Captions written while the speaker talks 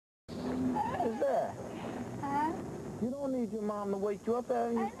You don't need your mom to wake you up,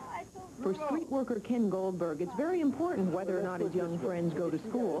 Abby. For street worker Ken Goldberg, it's very important whether or not his young friends go to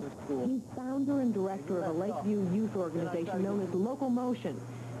school. He's founder and director of a Lakeview youth organization known as Local Motion.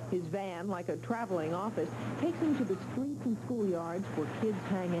 His van, like a traveling office, takes him to the streets and schoolyards where kids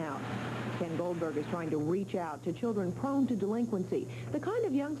hang out. Ken Goldberg is trying to reach out to children prone to delinquency, the kind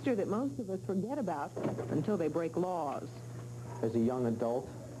of youngster that most of us forget about until they break laws. As a young adult,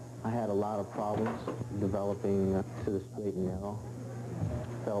 I had a lot of problems developing to the straight and narrow.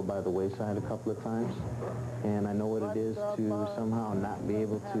 Fell by the wayside a couple of times, and I know what it is to somehow not be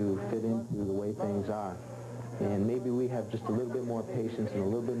able to fit into the way things are. And maybe we have just a little bit more patience and a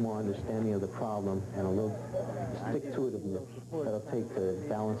little bit more understanding of the problem and a little stick-to-itiveness that'll take to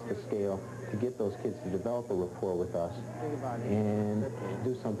balance the scale to get those kids to develop a rapport with us and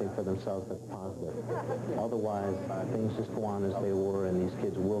do something for themselves that's positive. Otherwise, things just go on as they were, and these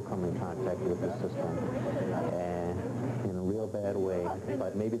kids will come in contact with the system and in a real bad way.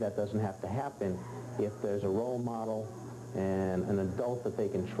 But maybe that doesn't have to happen if there's a role model and an adult that they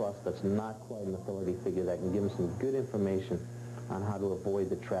can trust that's not quite an authority figure that can give them some good information on how to avoid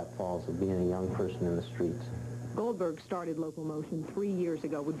the trap falls of being a young person in the streets. Goldberg started Local Motion 3 years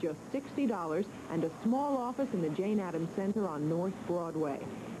ago with just $60 and a small office in the Jane Addams Center on North Broadway.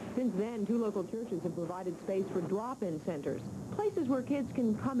 Since then, 2 local churches have provided space for drop-in centers, places where kids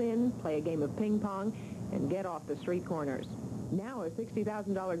can come in, play a game of ping pong, and get off the street corners. Now, a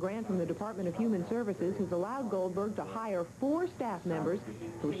 $60,000 grant from the Department of Human Services has allowed Goldberg to hire 4 staff members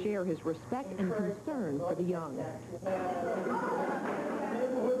who share his respect and concern for the young.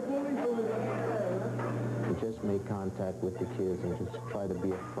 We just make contact with the kids and just try to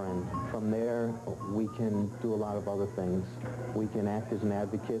be a friend. From there, we can do a lot of other things. We can act as an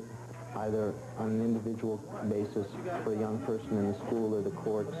advocate, either on an individual basis for a young person in the school or the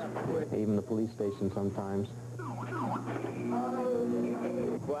courts, even the police station sometimes.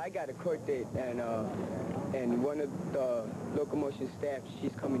 Well, I got a court date, and one of the Local Motion staff,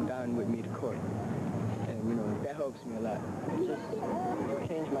 she's coming down with me to court. And, you know, that helps me a lot. Just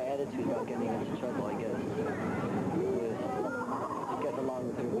change my attitude about getting into trouble, I guess, with getting along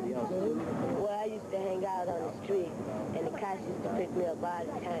with everybody else. Well, I used to hang out on the street, and the cops used to pick me up all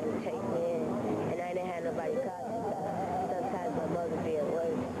the time and take me in, and I didn't have nobody call me. Sometimes my mother be at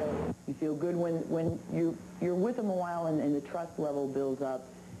work, so. You feel good when you're with them a while and the trust level builds up.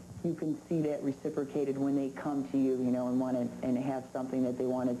 You can see that reciprocated when they come to you, you know, and have something that they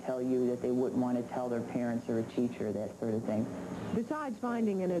want to tell you that they wouldn't want to tell their parents or a teacher, that sort of thing. Besides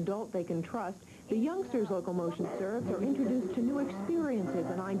finding an adult they can trust, the youngsters Local Motion serves are introduced to new experiences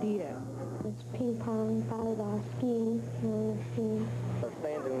and ideas. It's ping pong, volleyball, skiing, skiing.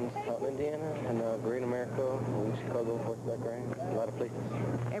 Sand dunes out in Indiana and Great America, Chicago, Horseback Ranch, a lot of places.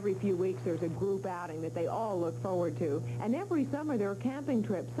 Every few weeks there's a group outing that they all look forward to. And every summer there are camping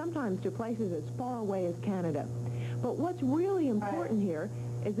trips, sometimes to places as far away as Canada. But what's really important here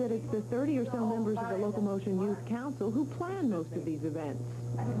is that it's the 30 or so members of the Local Motion Youth Council who plan most of these events.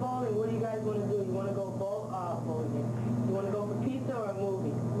 Bowling, what do you guys want to do? You want to go bowling? You want to go for pizza or a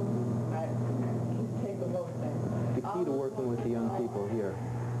movie? All right, take the vote then. The key to working with the young people here,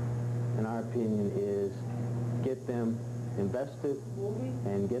 in our opinion, is get them invested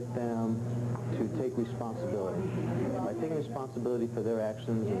and get them to take responsibility. By taking responsibility for their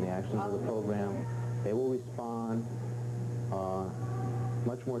actions and the actions of the program, they will respond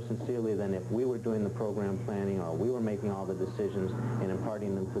much more sincerely than if we were doing the program planning or we were making all the decisions and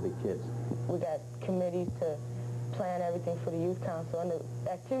imparting them to the kids. We got committees to plan everything for the youth council, and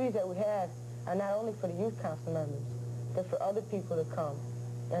the activities that we have are not only for the youth council members, they're for other people to come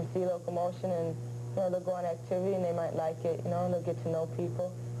and see Local Motion, and you know, they'll go on activity and they might like it, you know, and they'll get to know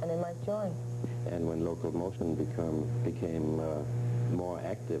people and they might join. And when Local Motion became more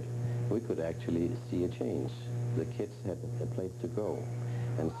active, we could actually see a change. The kids had a place to go,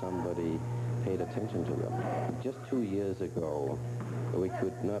 and somebody paid attention to them. Just 2 years ago, we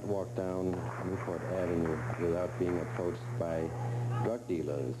could not walk down Newport Avenue without being approached by drug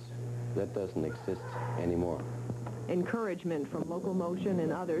dealers. That doesn't exist anymore. Encouragement from Local Motion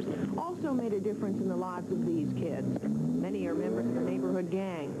and others also made a difference in the lives of these kids. Many are members of the neighborhood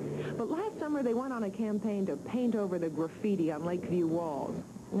gang. But last summer they went on a campaign to paint over the graffiti on Lakeview walls.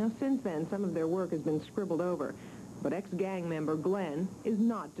 Now, since then, some of their work has been scribbled over. But ex-gang member Glenn is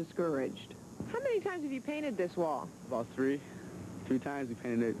not discouraged. How many times have you painted this wall? About 3 times we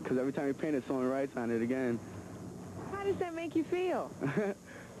painted it, because every time we paint it, someone writes on it again. How does that make you feel?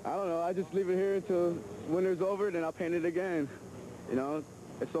 I don't know, I just leave it here until winter's over, then I'll paint it again. You know,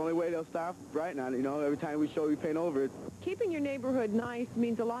 it's the only way they'll stop right now, you know. Every time we show, we paint over it. Keeping your neighborhood nice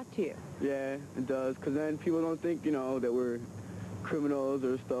means a lot to you. Yeah, it does, because then people don't think, you know, that we're criminals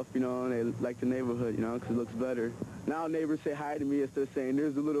or stuff, you know, and they like the neighborhood, you know, because it looks better. Now neighbors say hi to me instead of saying,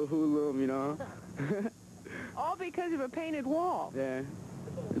 there's a little hoodlum, you know. All because of a painted wall. Yeah,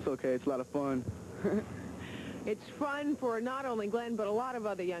 it's okay. It's a lot of fun. It's fun for not only Glenn, but a lot of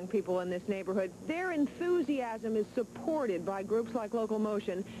other young people in this neighborhood. Their enthusiasm is supported by groups like Local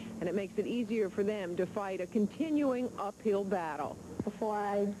Motion, and it makes it easier for them to fight a continuing uphill battle. Before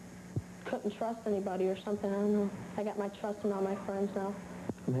I couldn't trust anybody or something, I don't know. I got my trust in all my friends now.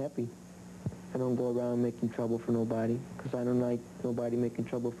 I'm happy. I don't go around making trouble for nobody, because I don't like nobody making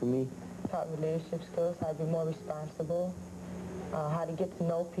trouble for me. Taught me leadership skills, how to be more responsible, how to get to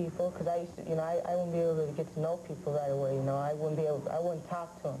know people, because I used to, you know, I wouldn't be able to get to know people right away, you know. I wouldn't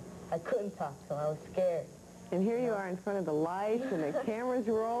talk to them. I couldn't talk to them. I was scared. And here you are in front of the lights and the camera's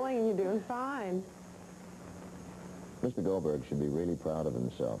rolling and you're doing fine. Mr. Goldberg should be really proud of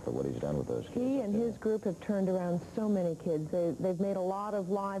himself for what he's done with those kids. He and his group have turned around so many kids. They've made a lot of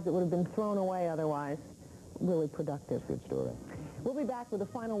lives that would have been thrown away otherwise. Really productive. Good story. We'll be back with the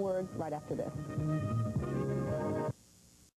final word right after this.